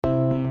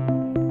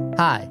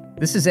Hi,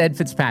 this is Ed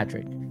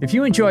Fitzpatrick. If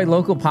you enjoy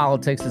local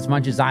politics as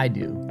much as I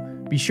do,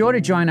 be sure to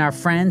join our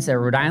friends at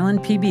Rhode Island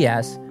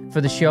PBS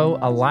for the show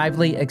A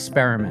Lively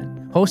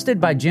Experiment. Hosted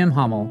by Jim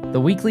Hummel, the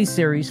weekly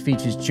series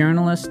features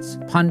journalists,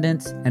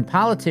 pundits, and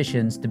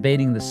politicians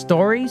debating the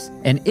stories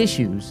and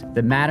issues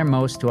that matter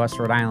most to us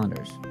Rhode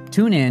Islanders.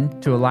 Tune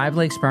in to A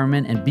Lively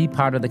Experiment and be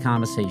part of the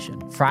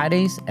conversation.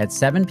 Fridays at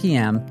 7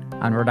 p.m.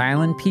 on Rhode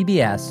Island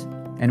PBS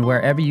and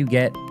wherever you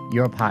get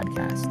your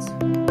podcasts.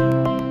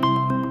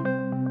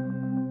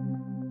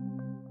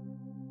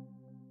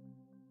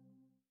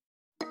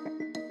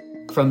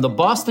 From the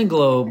Boston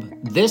Globe,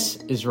 this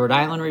is Rhode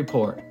Island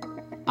Report.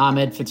 I'm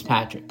Ed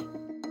Fitzpatrick.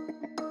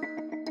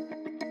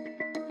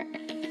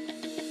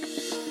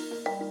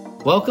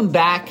 Welcome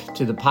back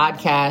to the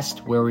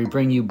podcast where we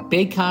bring you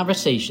big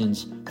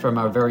conversations from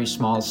our very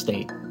small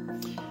state.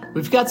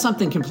 We've got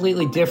something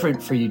completely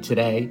different for you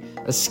today,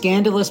 a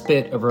scandalous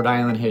bit of Rhode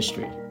Island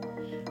history.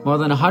 More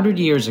than 100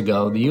 years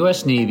ago, the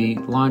U.S. Navy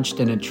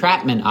launched an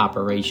entrapment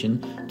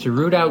operation to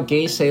root out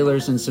gay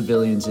sailors and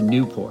civilians in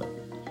Newport.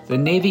 The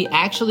Navy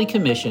actually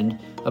commissioned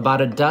about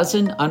a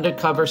dozen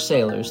undercover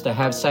sailors to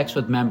have sex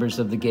with members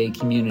of the gay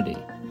community.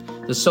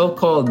 The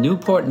so-called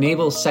Newport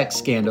naval sex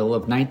scandal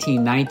of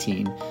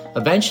 1919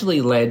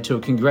 eventually led to a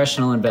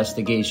congressional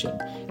investigation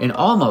and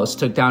almost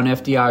took down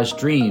FDR's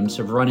dreams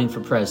of running for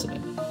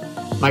president.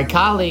 My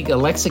colleague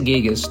Alexa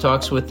Gigas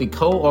talks with the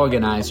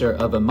co-organizer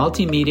of a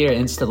multimedia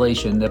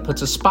installation that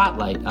puts a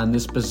spotlight on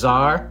this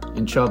bizarre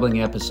and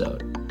troubling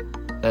episode.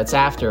 That's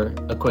after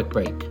a quick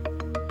break.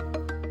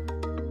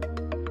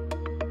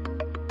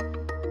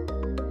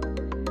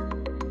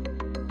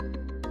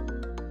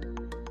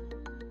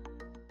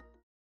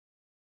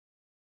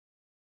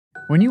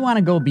 When you want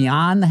to go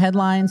beyond the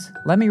headlines,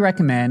 let me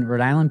recommend Rhode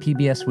Island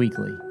PBS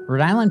Weekly.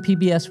 Rhode Island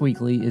PBS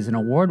Weekly is an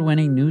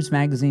award-winning news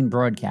magazine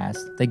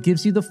broadcast that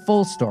gives you the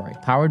full story,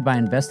 powered by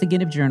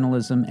investigative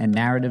journalism and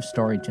narrative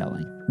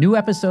storytelling. New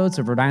episodes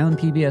of Rhode Island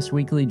PBS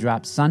Weekly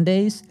drop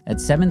Sundays at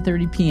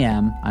 7:30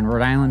 p.m. on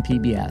Rhode Island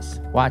PBS.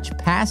 Watch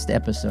past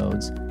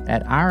episodes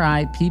at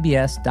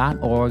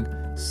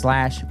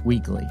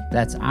ripbs.org/weekly.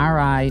 That's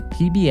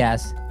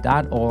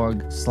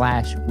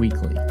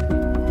ripbs.org/weekly.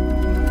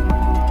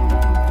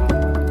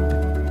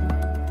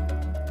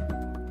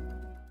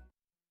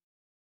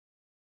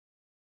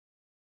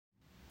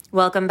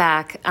 Welcome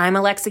back. I'm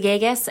Alexa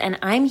Gigas, and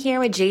I'm here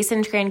with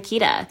Jason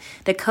Trankita,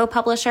 the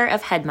co-publisher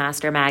of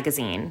Headmaster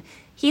Magazine.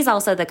 He's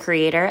also the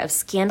creator of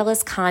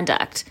Scandalous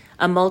Conduct,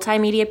 a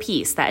multimedia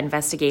piece that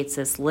investigates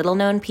this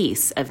little-known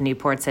piece of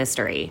Newport's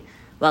history.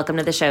 Welcome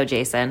to the show,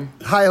 Jason.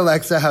 Hi,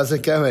 Alexa. How's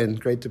it going?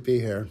 Great to be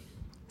here.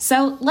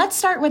 So let's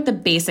start with the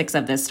basics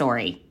of this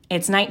story.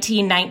 It's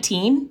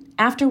 1919,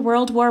 after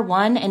World War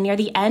I and near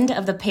the end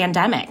of the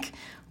pandemic.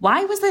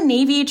 Why was the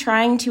Navy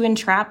trying to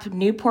entrap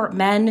Newport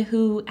men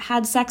who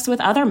had sex with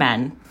other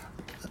men?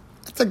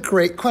 That's a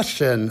great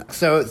question.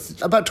 So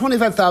about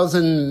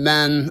 25,000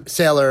 men,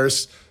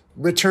 sailors,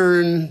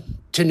 return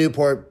to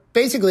Newport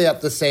basically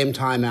at the same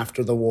time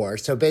after the war.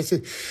 So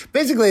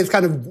basically it's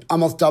kind of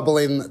almost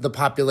doubling the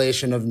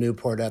population of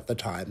Newport at the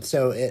time.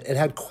 So it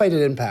had quite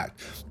an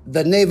impact.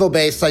 The naval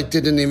base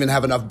didn't even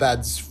have enough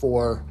beds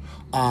for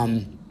all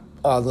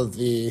of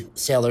the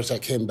sailors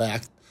that came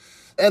back.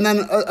 And then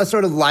a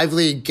sort of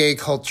lively gay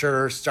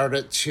culture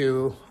started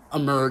to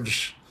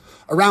emerge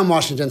around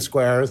Washington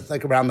Square,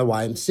 like around the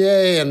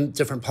YMCA and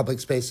different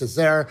public spaces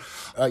there.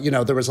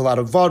 There was a lot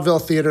of vaudeville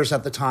theaters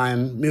at the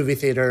time, movie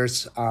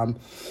theaters. And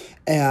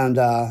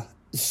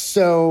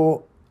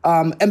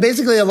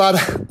basically a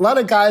lot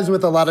of guys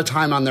with a lot of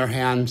time on their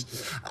hands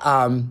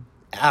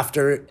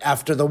after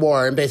the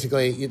war, and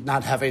basically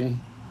not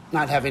having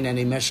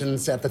any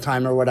missions at the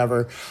time or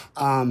whatever.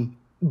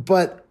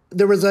 But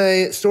there was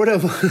a sort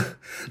of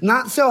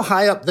not so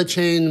high up the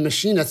chain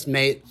machinist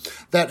mate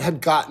that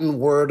had gotten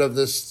word of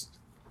this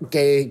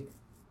gay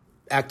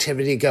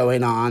activity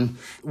going on,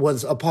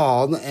 was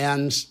appalled,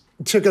 and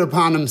took it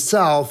upon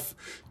himself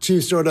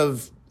to sort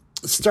of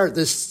start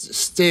this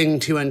sting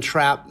to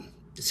entrap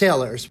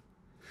sailors.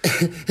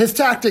 His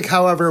tactic,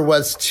 however,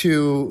 was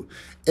to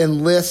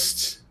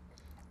enlist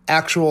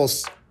actual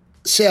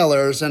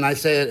sailors, and I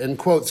say it in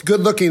quotes,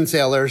 good-looking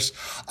sailors.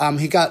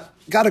 He got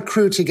a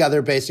crew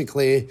together,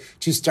 basically,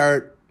 to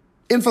start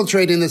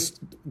infiltrating this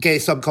gay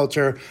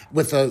subculture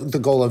with the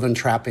goal of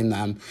entrapping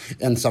them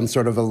in some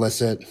sort of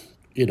illicit,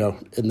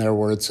 in their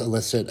words,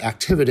 illicit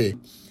activity.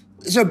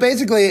 So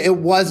basically, it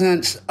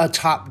wasn't a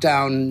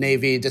top-down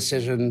Navy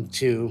decision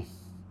to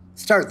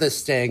start this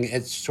sting.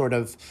 It sort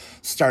of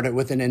started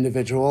with an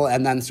individual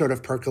and then sort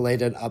of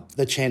percolated up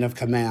the chain of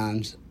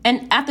command.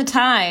 And at the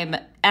time,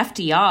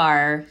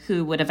 FDR,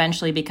 who would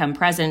eventually become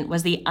president,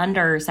 was the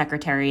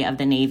undersecretary of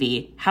the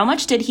Navy. How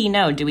much did he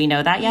know? Do we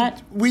know that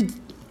yet?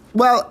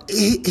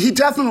 He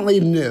definitely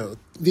knew.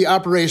 The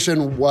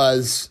operation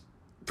was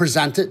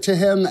presented to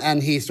him,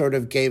 and he sort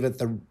of gave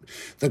it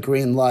the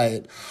green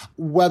light.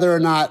 Whether or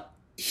not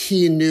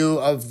he knew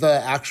of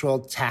the actual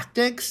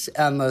tactics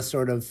and the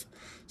sort of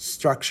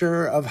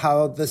structure of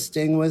how the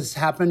sting was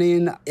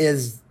happening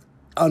is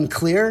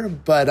unclear,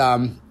 but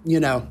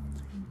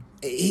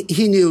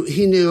he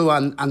knew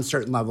on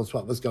certain levels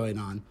what was going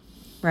on.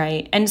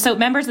 Right. And so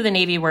members of the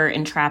Navy were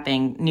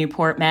entrapping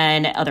Newport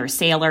men, other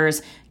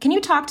sailors. Can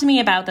you talk to me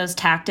about those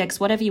tactics?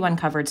 What have you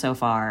uncovered so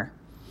far?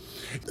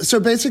 So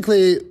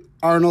basically,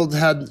 Arnold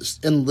had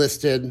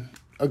enlisted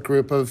a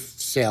group of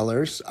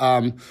sailors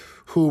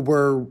who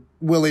were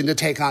willing to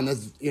take on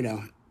this,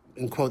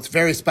 in quotes,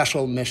 very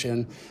special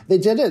mission. They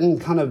did it in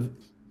kind of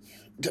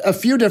a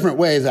few different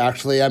ways,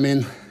 actually. I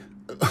mean,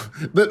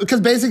 but because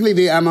basically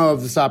the MO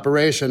of this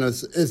operation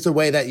is the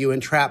way that you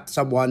entrap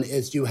someone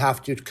is you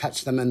have to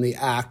catch them in the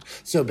act.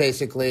 So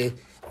basically,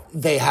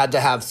 they had to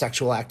have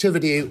sexual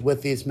activity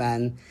with these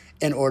men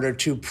in order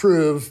to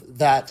prove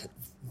that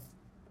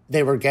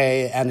they were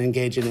gay and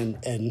engaging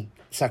in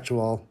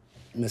sexual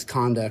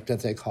misconduct,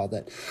 as they called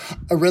it.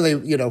 A really,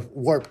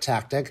 warped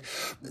tactic.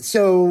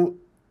 So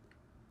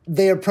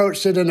they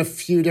approached it in a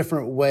few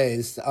different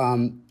ways.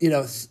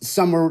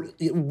 Some were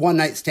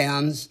one-night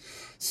stands.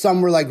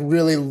 Some were like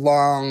really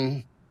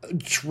long,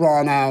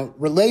 drawn-out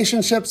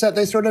relationships that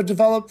they sort of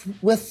developed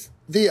with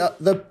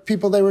the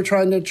people they were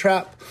trying to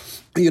trap.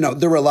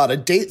 There were a lot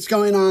of dates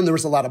going on. There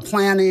was a lot of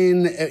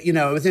planning. It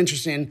was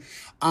interesting.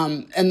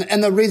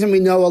 And the reason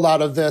we know a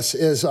lot of this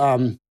is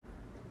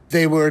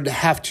they would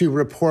have to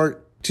report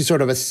to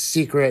sort of a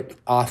secret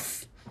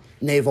off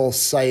naval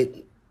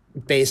site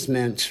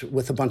basement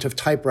with a bunch of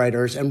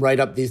typewriters and write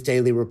up these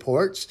daily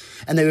reports.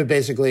 And they would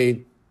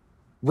basically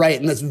write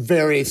in this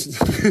very,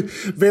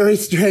 very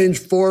strange,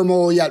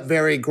 formal, yet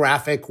very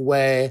graphic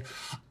way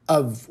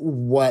of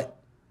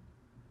what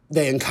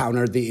they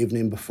encountered the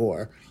evening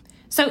before.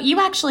 So you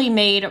actually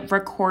made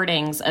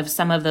recordings of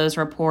some of those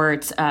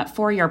reports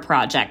for your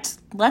project.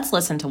 Let's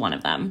listen to one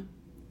of them.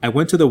 I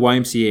went to the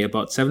YMCA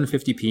about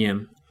 7:50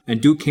 p.m.,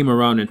 and Duke came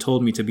around and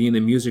told me to be in the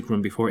music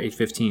room before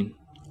 8:15.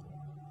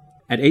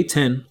 At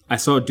 8:10, I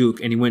saw Duke,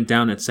 and he went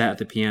down and sat at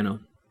the piano.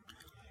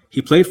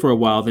 He played for a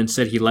while, then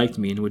said he liked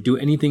me and would do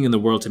anything in the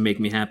world to make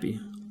me happy.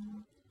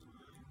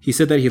 He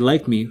said that he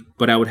liked me,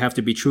 but I would have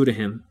to be true to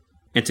him,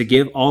 and to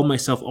give all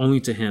myself only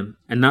to him,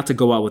 and not to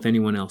go out with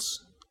anyone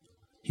else.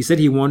 He said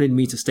he wanted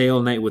me to stay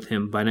all night with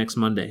him by next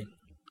Monday.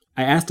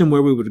 I asked him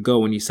where we would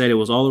go, and he said it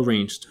was all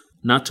arranged,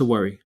 not to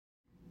worry.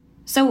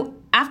 So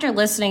after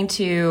listening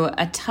to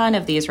a ton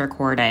of these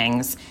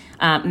recordings,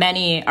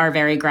 many are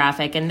very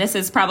graphic, and this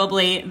is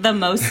probably the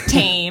most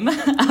tame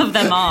of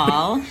them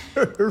all.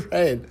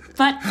 Right.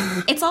 But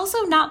it's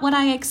also not what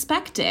I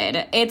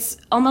expected. It's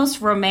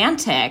almost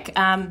romantic.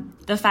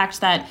 The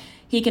fact that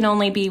he can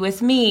only be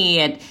with me.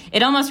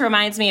 It almost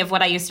reminds me of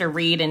what I used to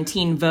read in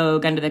Teen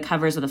Vogue under the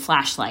covers with a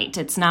flashlight.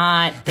 It's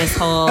not this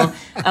whole,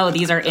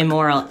 these are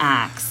immoral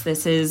acts.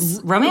 This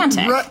is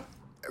romantic.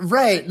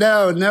 Right.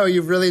 No,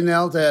 you really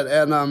nailed it.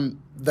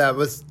 And that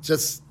was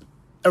just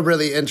a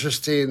really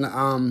interesting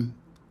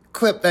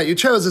clip that you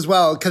chose as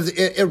well, because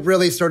it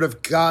really sort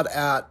of got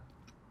at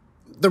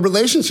the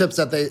relationships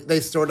that they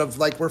sort of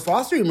like were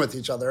fostering with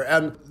each other.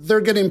 And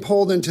they're getting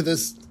pulled into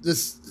this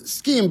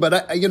scheme,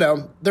 but,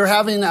 they're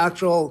having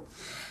actual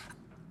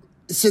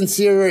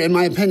sincere, in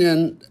my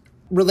opinion,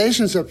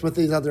 relationships with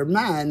these other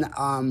men.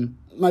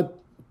 My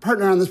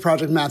partner on this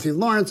project, Matthew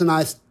Lawrence, and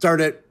I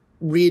started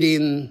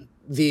reading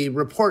the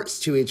reports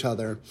to each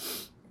other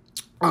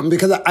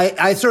because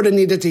I sort of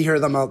needed to hear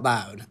them out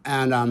loud.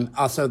 And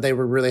also they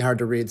were really hard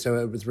to read, so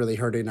it was really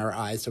hurting our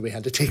eyes, so we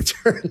had to take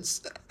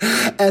turns.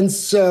 And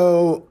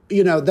so,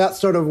 that's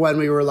sort of when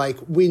we were like,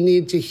 we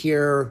need to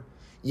hear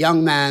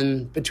young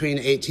men between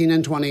 18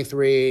 and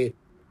 23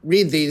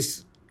 read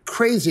these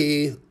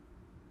crazy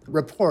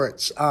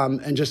reports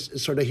and just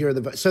sort of hear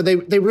the... So they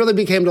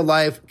really came to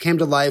life.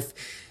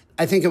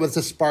 I think it was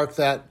the spark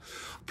that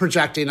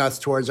projecting us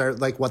towards our,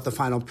 like, what the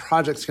final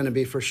project's going to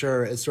be for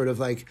sure is sort of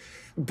like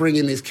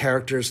bringing these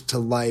characters to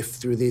life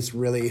through these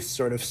really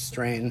sort of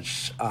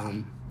strange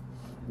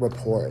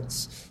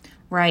reports.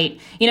 Right.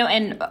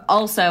 And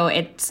also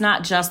it's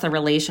not just the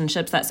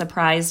relationships that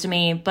surprised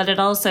me, but it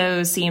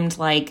also seemed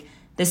like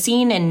the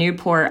scene in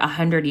Newport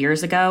 100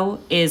 years ago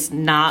is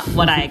not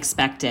what I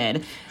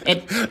expected.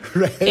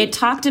 It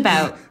talked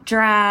about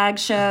drag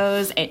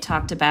shows. It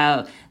talked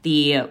about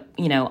the,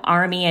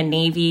 Army and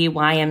Navy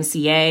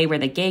YMCA where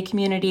the gay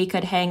community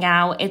could hang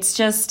out. It's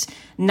just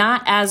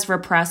not as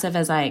repressive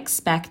as I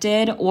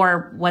expected,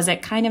 or was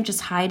it kind of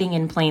just hiding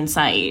in plain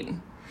sight?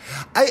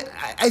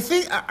 I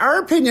think our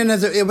opinion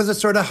is it was a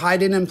sort of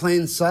hiding in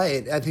plain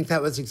sight. I think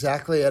that was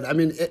exactly it. I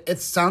mean, it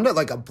sounded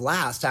like a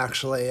blast,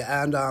 actually.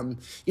 And,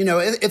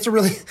 it's a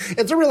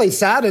really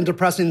sad and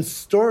depressing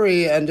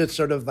story, and it's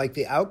sort of like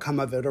the outcome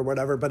of it or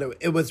whatever. But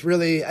it was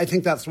really, I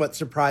think that's what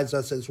surprised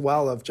us as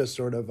well, of just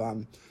sort of,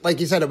 like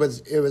you said, it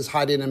was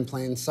hiding in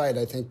plain sight.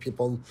 I think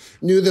people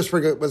knew this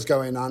was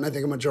going on. I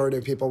think a majority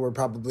of people were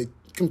probably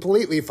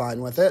completely fine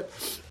with it.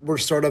 We're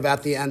sort of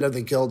at the end of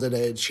the Gilded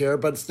Age here,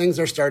 but things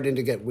are starting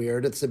to get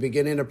weird. It's the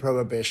beginning of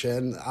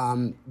Prohibition.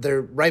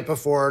 Right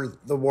before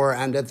the war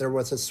ended, there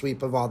was a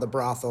sweep of all the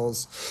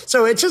brothels.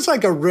 So it's just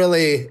like a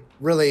really,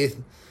 really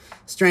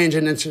strange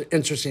and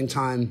interesting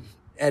time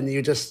and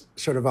you just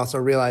sort of also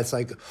realize,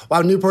 like,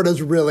 wow, Newport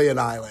is really an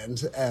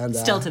island. And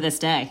still to this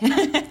day.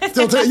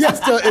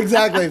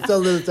 Exactly.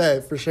 Still to this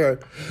day, for sure.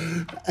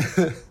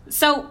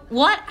 So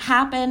what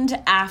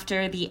happened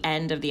after the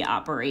end of the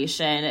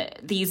operation?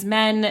 These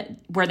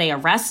men, were they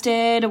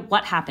arrested?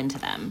 What happened to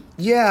them?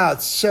 Yeah,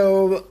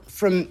 so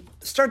from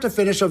start to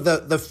finish of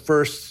the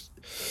first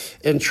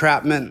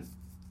entrapment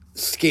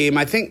scheme,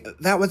 I think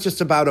that was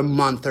just about a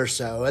month or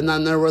so. And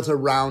then there was a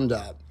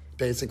roundup,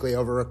 basically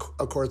over a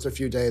course of a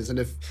few days. And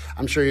if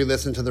I'm sure you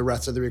listen to the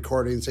rest of the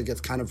recordings, it gets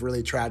kind of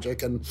really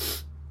tragic. And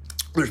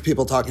there's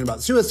people talking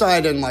about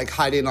suicide and like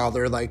hiding all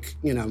their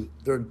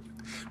their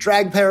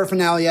drag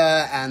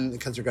paraphernalia, and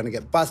because they're going to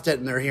get busted,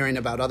 and they're hearing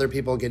about other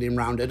people getting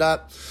rounded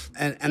up.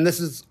 And this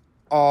is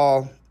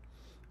all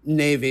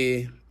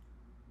Navy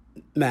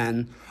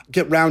men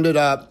get rounded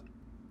up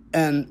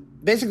and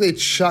basically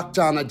chucked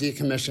on a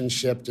decommissioned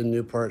ship in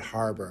Newport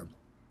Harbor.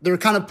 They were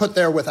kind of put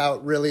there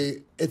without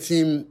really, it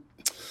seemed,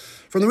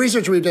 from the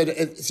research we did,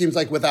 it seems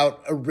like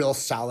without a real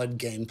solid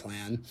game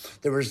plan.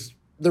 There was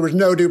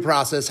no due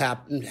process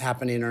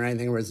happening or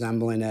anything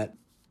resembling it.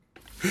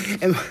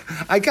 And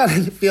I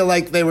kind of feel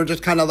like they were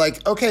just kind of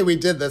like, okay, we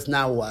did this,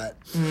 now what?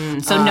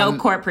 So no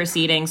court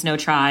proceedings, no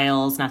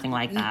trials, nothing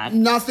like that?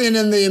 Nothing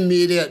in the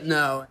immediate,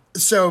 no.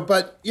 So,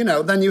 but,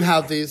 then you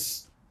have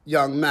these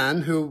young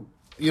men who,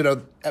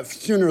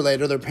 sooner or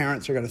later, their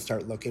parents are going to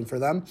start looking for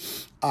them.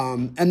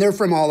 And they're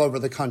from all over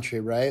the country,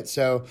 right?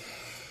 So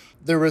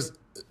there was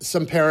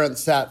some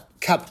parents that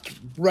kept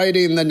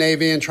writing the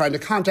Navy and trying to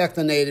contact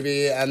the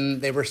Navy,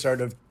 and they were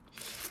sort of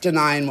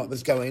denying what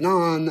was going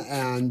on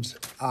and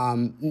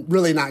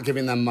really not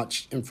giving them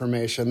much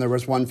information. There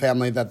was one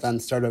family that then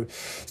started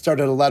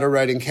a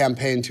letter-writing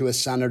campaign to a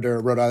senator,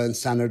 a Rhode Island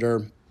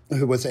senator,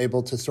 who was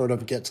able to sort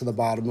of get to the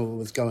bottom of what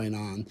was going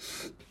on.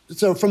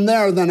 So from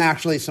there, then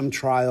actually some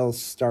trials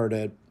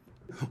started.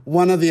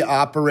 One of the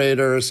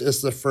operators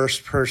is the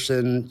first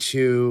person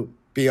to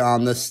be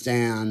on the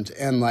stand,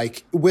 and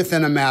like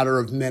within a matter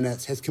of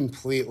minutes has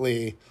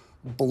completely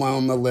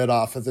blown the lid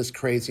off of this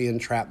crazy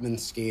entrapment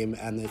scheme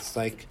and its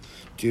like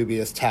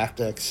dubious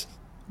tactics.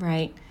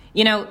 Right.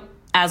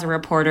 As a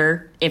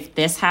reporter, if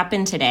this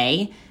happened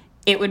today,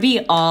 it would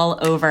be all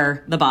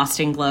over the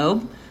Boston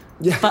Globe.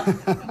 Yeah.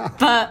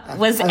 But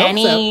was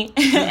any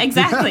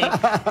exactly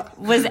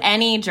was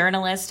any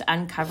journalist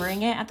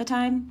uncovering it at the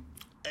time?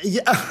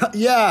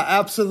 Yeah,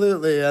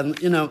 absolutely. And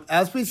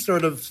as we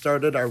sort of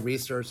started our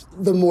research,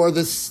 the more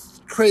this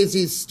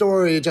crazy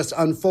story just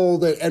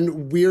unfolded,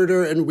 and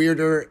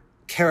weirder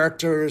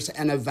characters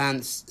and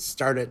events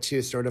started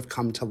to sort of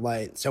come to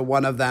light. So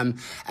one of them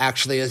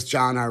actually is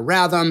John R.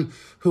 Ratham,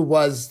 who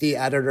was the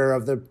editor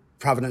of the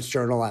Providence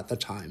Journal at the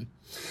time.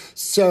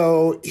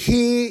 So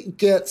he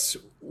gets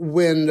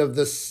wind of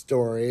the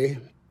story,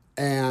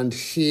 and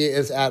he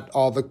is at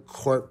all the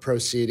court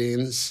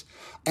proceedings,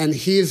 and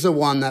he's the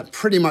one that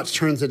pretty much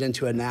turns it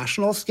into a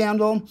national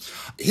scandal.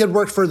 He had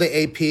worked for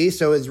the AP,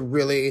 so is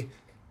really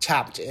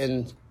tapped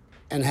in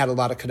and had a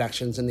lot of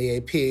connections in the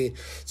AP.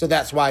 So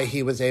that's why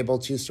he was able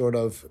to sort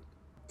of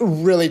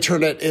really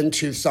turn it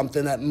into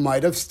something that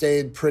might have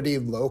stayed pretty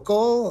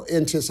local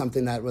into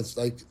something that was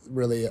like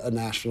really a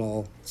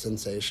national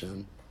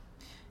sensation.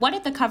 What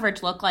did the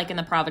coverage look like in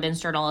the Providence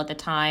Journal at the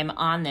time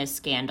on this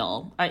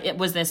scandal?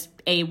 Was this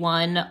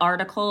A1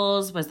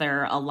 articles? Was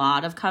there a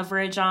lot of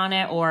coverage on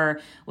it?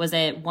 Or was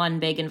it one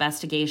big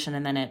investigation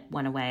and then it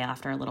went away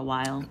after a little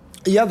while?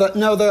 Yeah,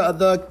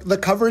 the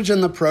coverage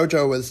in the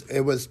Projo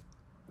was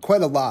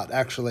quite a lot,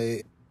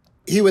 actually.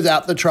 He was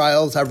at the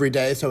trials every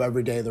day, so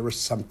every day there was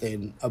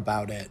something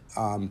about it.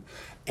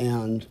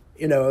 And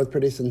it was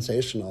pretty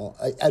sensational.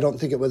 I don't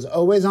think it was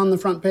always on the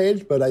front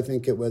page, but I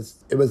think it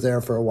was there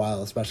for a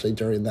while, especially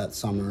during that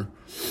summer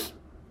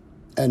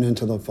and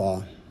into the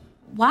fall.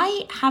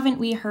 Why haven't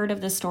we heard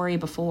of this story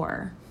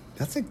before?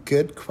 That's a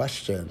good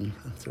question.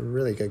 That's a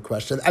really good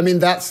question. I mean,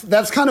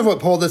 that's kind of what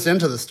pulled us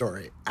into the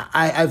story.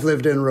 I've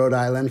lived in Rhode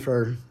Island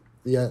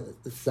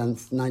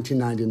since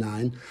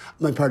 1999.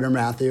 My partner,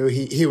 Matthew,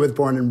 he was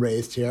born and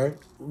raised here.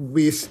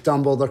 We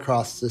stumbled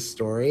across this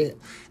story,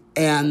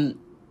 and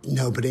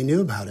nobody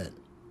knew about it.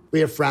 We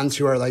have friends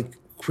who are like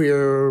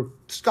queer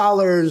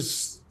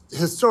scholars,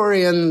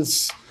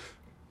 historians,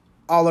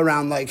 all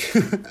around like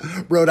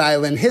Rhode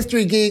Island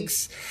history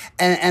geeks,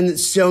 and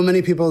so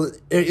many people,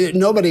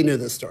 nobody knew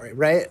this story,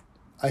 right?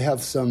 I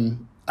have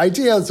some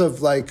ideas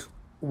of like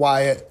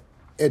why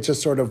it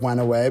just sort of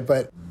went away,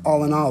 but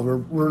all in all,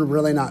 we're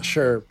really not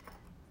sure.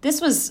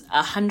 This was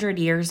 100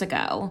 years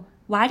ago.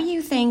 Why do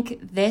you think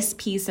this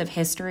piece of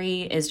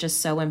history is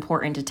just so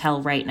important to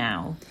tell right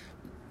now?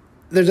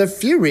 There's a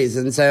few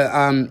reasons.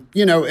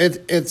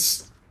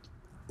 It's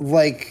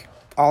like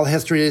all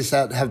histories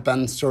that have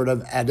been sort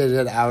of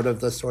edited out of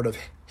the sort of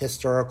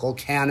historical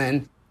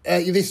canon.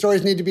 These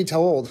stories need to be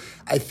told.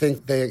 I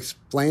think they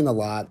explain a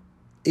lot.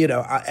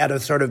 At a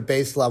sort of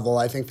base level,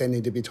 I think they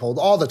need to be told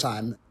all the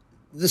time.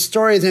 The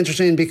story is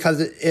interesting because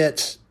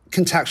it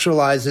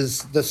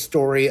contextualizes the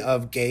story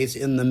of gays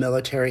in the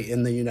military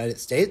in the United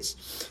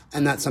States,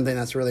 and that's something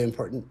that's really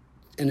important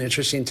and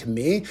interesting to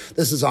me.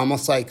 This is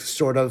almost like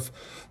sort of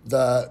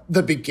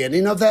the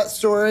beginning of that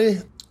story.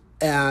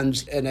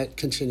 And it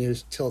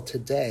continues till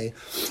today.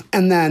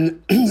 And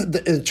then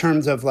in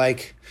terms of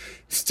like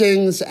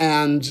stings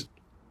and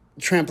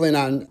trampling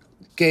on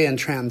gay and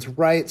trans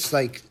rights,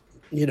 like,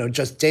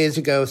 just days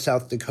ago,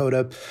 South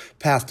Dakota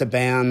passed a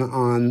ban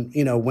on,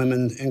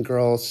 women and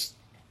girls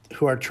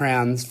who are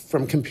trans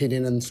from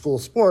competing in school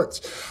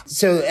sports.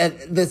 So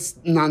this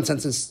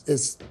nonsense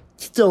is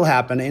still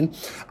happening.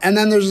 And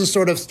then there's a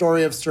sort of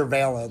story of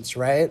surveillance,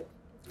 right?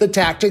 The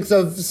tactics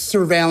of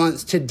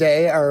surveillance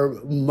today are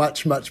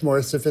much, much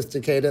more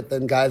sophisticated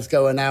than guys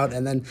going out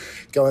and then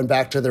going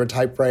back to their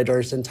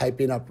typewriters and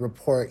typing up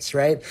reports,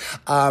 right?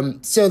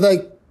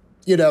 So,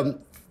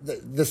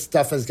 this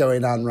stuff is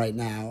going on right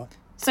now.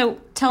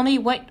 So tell me,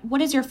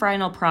 what is your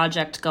final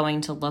project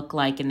going to look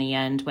like in the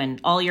end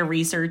when all your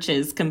research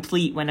is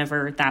complete,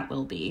 whenever that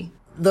will be?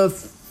 The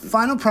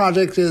final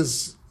project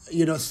is,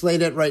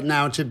 slated right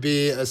now to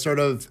be a sort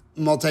of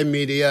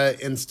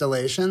multimedia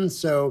installation.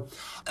 So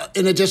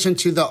in addition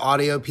to the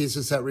audio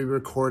pieces that we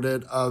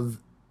recorded of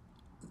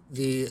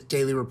the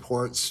daily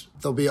reports,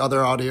 there'll be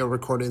other audio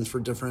recordings for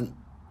different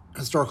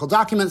historical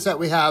documents that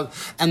we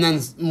have, and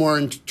then more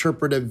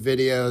interpretive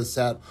videos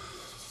that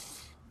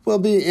will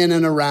be in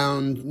and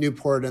around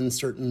Newport and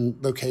certain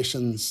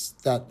locations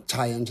that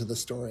tie into the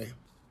story.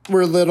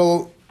 We're a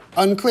little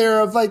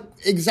unclear of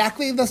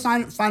exactly the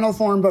final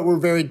form, but we're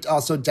very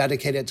also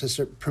dedicated to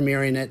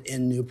premiering it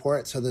in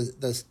Newport. So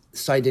the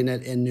citing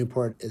it in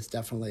Newport is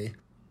definitely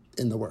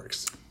in the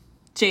works.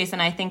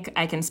 Jason, I think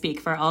I can speak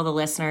for all the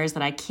listeners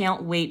that I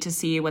can't wait to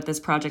see what this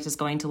project is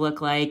going to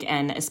look like,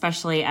 and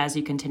especially as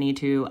you continue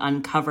to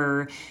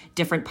uncover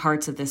different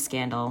parts of this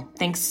scandal.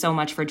 Thanks so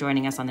much for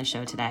joining us on the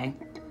show today.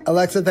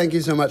 Alexa, thank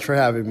you so much for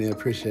having me. I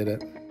appreciate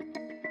it.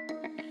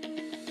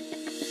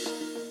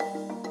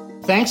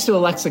 Thanks to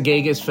Alexa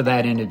Gagas for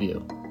that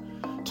interview.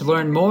 To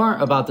learn more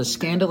about the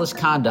Scandalous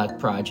Conduct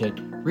Project,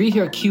 read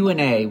her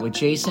Q&A with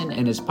Jason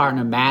and his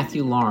partner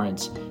Matthew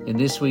Lawrence in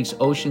this week's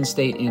Ocean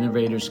State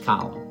Innovators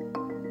column.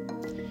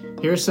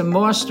 Here are some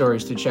more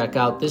stories to check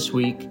out this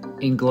week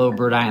in Globe,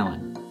 Rhode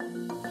Island.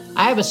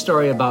 I have a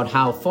story about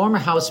how former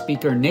House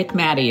Speaker Nick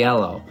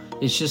Mattiello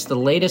is just the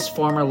latest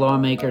former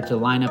lawmaker to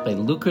line up a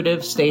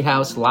lucrative State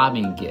House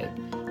lobbying gig,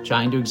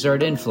 trying to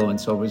exert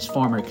influence over his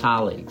former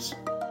colleagues.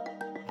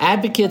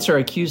 Advocates are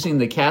accusing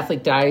the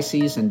Catholic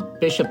Diocese and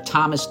Bishop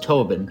Thomas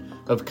Tobin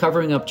of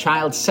covering up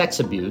child sex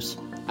abuse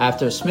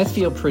after a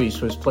Smithfield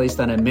priest was placed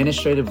on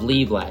administrative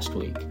leave last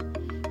week.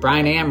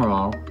 Brian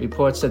Amaral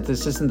reports that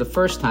this isn't the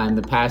first time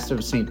the pastor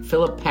of St.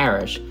 Philip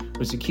Parish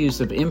was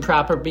accused of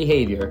improper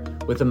behavior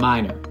with a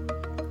minor.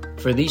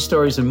 For these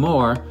stories and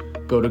more,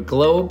 go to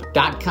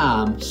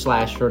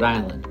globe.com/Rhode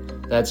Island.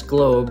 That's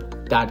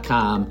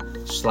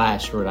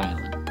globe.com/Rhode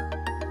Island.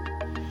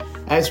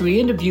 As we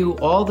interview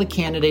all the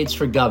candidates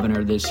for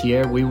governor this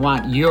year, we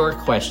want your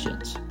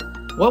questions.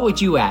 What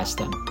would you ask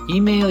them?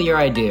 Email your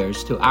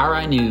ideas to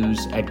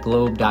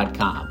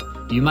rinews@globe.com.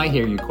 You might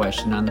hear your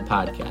question on the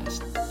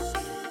podcast.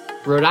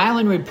 Rhode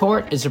Island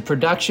Report is a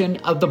production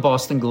of the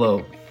Boston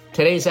Globe.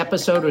 Today's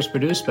episode was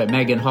produced by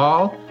Megan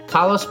Hall,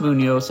 Carlos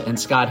Munoz, and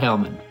Scott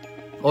Hellman.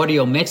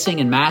 Audio mixing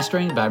and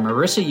mastering by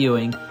Marissa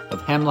Ewing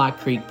of Hemlock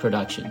Creek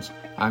Productions.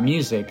 Our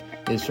music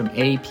is from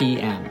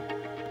APM.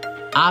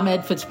 I'm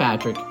Ed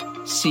Fitzpatrick.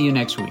 See you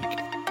next week.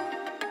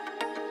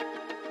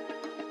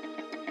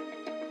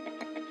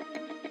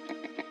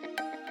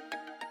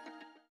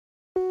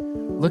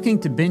 Looking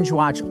to binge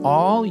watch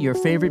all your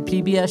favorite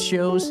PBS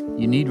shows?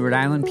 You need Rhode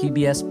Island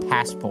PBS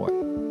Passport,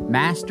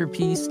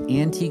 Masterpiece,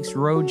 Antiques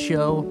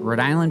Roadshow, Rhode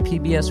Island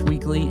PBS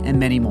Weekly, and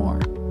many more.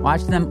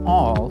 Watch them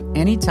all,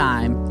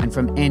 anytime, and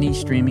from any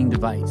streaming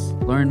device.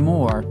 Learn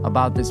more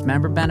about this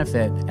member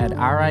benefit at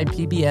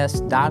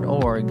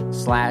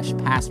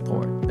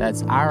ripbs.org/passport.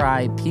 That's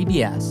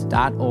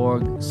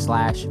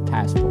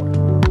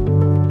ripbs.org/passport.